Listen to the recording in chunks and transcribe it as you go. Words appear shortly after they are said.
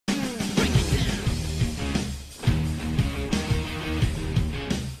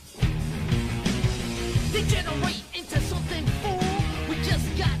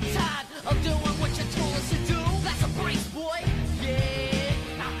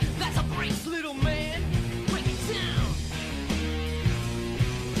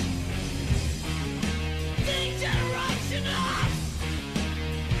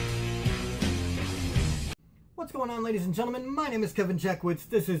going on, ladies and gentlemen? My name is Kevin Jackwitz.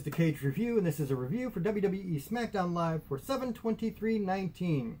 This is the Kaged Review, and this is a review for WWE SmackDown Live for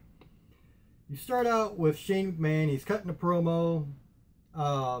 7/23/19. You start out with Shane McMahon. He's cutting a promo.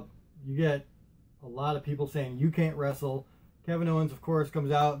 You get a lot of people saying, "You can't wrestle." Kevin Owens, of course,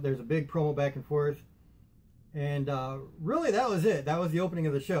 comes out. There's a big promo back and forth. And really, that was it. That was the opening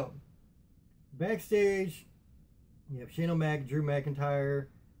of the show. Backstage, you have Shane O'Mac, Drew McIntyre,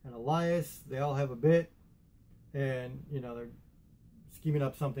 and Elias. They all have a bit. And, you know, they're scheming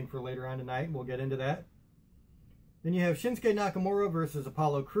up something for later on tonight, and we'll get into that. Then you have Shinsuke Nakamura versus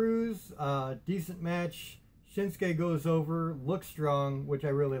Apollo Crews. Decent match. Shinsuke goes over, looks strong, which I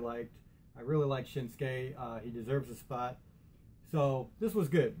really liked. I really like Shinsuke. He deserves a spot. So, this was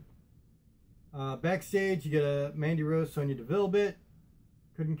good. Backstage, you get a Mandy Rose, Sonya Deville bit.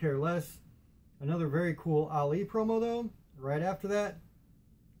 Couldn't care less. Another very cool Ali promo, though, right after that.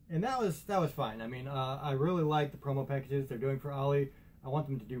 And that was fine. I mean, I really like the promo packages they're doing for Ali. I want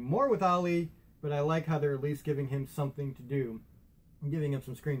them to do more with Ali, but I like how they're at least giving him something to do and giving him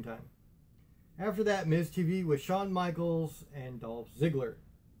some screen time. After that, Miz TV with Shawn Michaels and Dolph Ziggler.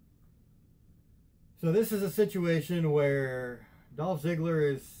 So this is a situation where Dolph Ziggler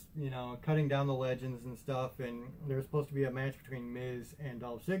is, you know, cutting down the legends and stuff, and there's supposed to be a match between Miz and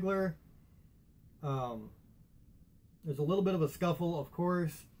Dolph Ziggler. There's a little bit of a scuffle, of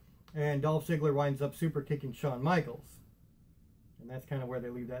course, and Dolph Ziggler winds up super kicking Shawn Michaels. And that's kind of where they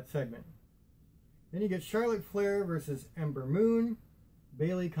leave that segment. Then you get Charlotte Flair versus Ember Moon.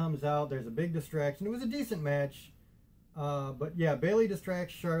 Bayley comes out. There's a big distraction. It was a decent match. But yeah, Bayley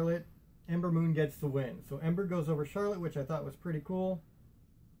distracts Charlotte. Ember Moon gets the win. So Ember goes over Charlotte, which I thought was pretty cool.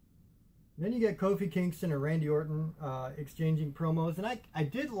 Then you get Kofi Kingston and Randy Orton exchanging promos. And I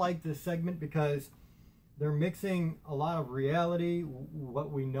did like this segment because they're mixing a lot of reality,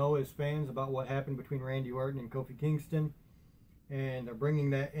 what we know as fans about what happened between Randy Orton and Kofi Kingston. And they're bringing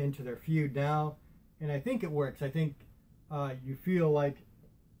that into their feud now. And I think it works. I think you feel like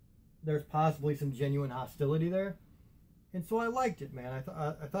there's possibly some genuine hostility there. And so I liked it, man. I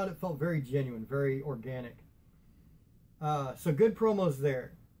thought it felt very genuine, very organic. So good promos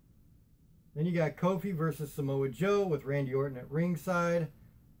there. Then you got Kofi versus Samoa Joe with Randy Orton at ringside.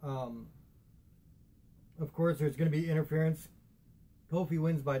 Of course, there's going to be interference. Kofi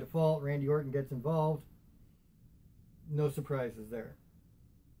wins by default. Randy Orton gets involved. No surprises there.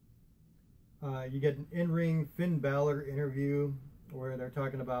 You get an in-ring Finn Balor interview where they're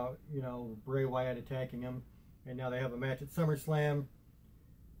talking about, you know, Bray Wyatt attacking him. And now they have a match at SummerSlam.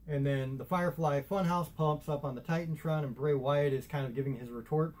 And then the Firefly Funhouse pumps up on the Titantron, and Bray Wyatt is kind of giving his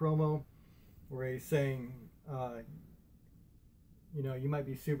retort promo where he's saying, you know, you might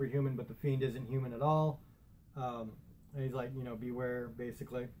be superhuman, but the Fiend isn't human at all. And he's like, you know, beware,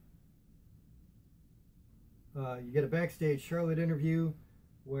 basically. You get a backstage Charlotte interview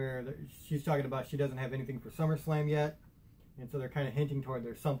where she's talking about she doesn't have anything for SummerSlam yet. And so they're kind of hinting toward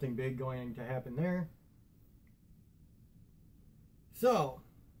there's something big going to happen there. So,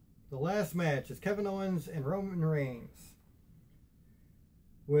 the last match is Kevin Owens and Roman Reigns,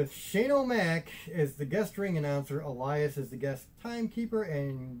 with Shane O'Mac as the guest ring announcer, Elias as the guest timekeeper,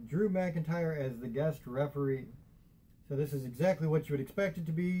 and Drew McIntyre as the guest referee. So this is exactly what you would expect it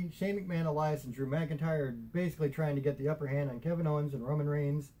to be. Shane McMahon, Elias, and Drew McIntyre are basically trying to get the upper hand on Kevin Owens and Roman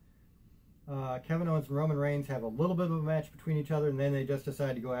Reigns. Kevin Owens and Roman Reigns have a little bit of a match between each other, and then they just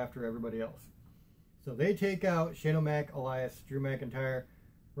decide to go after everybody else. So they take out Shane O'Mac, Elias, Drew McIntyre,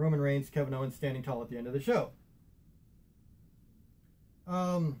 Roman Reigns, Kevin Owens standing tall at the end of the show.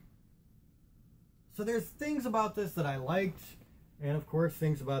 So there's things about this that I liked, and of course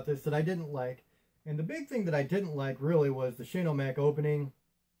things about this that I didn't like. And the big thing that I didn't like really was the Shane O'Mac opening.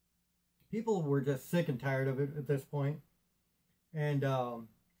 People were just sick and tired of it at this point. And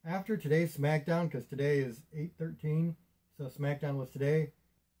after today's SmackDown, because today is 8/13, so SmackDown was today,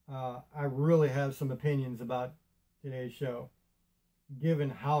 I really have some opinions about today's show, given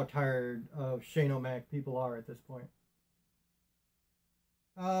how tired of Shane O'Mac people are at this point.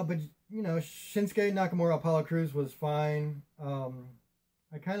 But, you know, Shinsuke Nakamura, Apollo Crews was fine.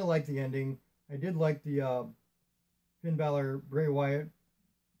 I kind of liked the ending. I did like the Finn Balor, Bray Wyatt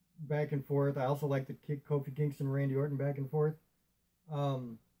back and forth. I also liked the Kofi Kingston, Randy Orton back and forth.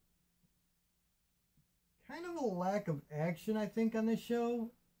 Kind of a lack of action, I think, on this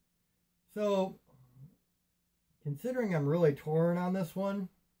show. So, considering I'm really torn on this one,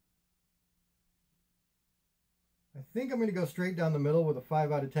 I think I'm going to go straight down the middle with a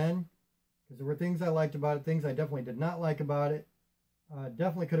 5 out of 10. Because there were things I liked about it, things I definitely did not like about it.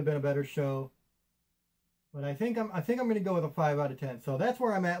 Definitely could have been a better show. But I think I'm going to go with a 5 out of 10. So that's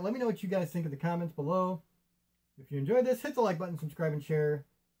where I'm at. Let me know what you guys think in the comments below. If you enjoyed this, hit the like button, subscribe, and share.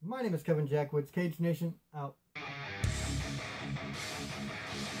 My name is Kevin Jackwoods. Kaged Nation, out.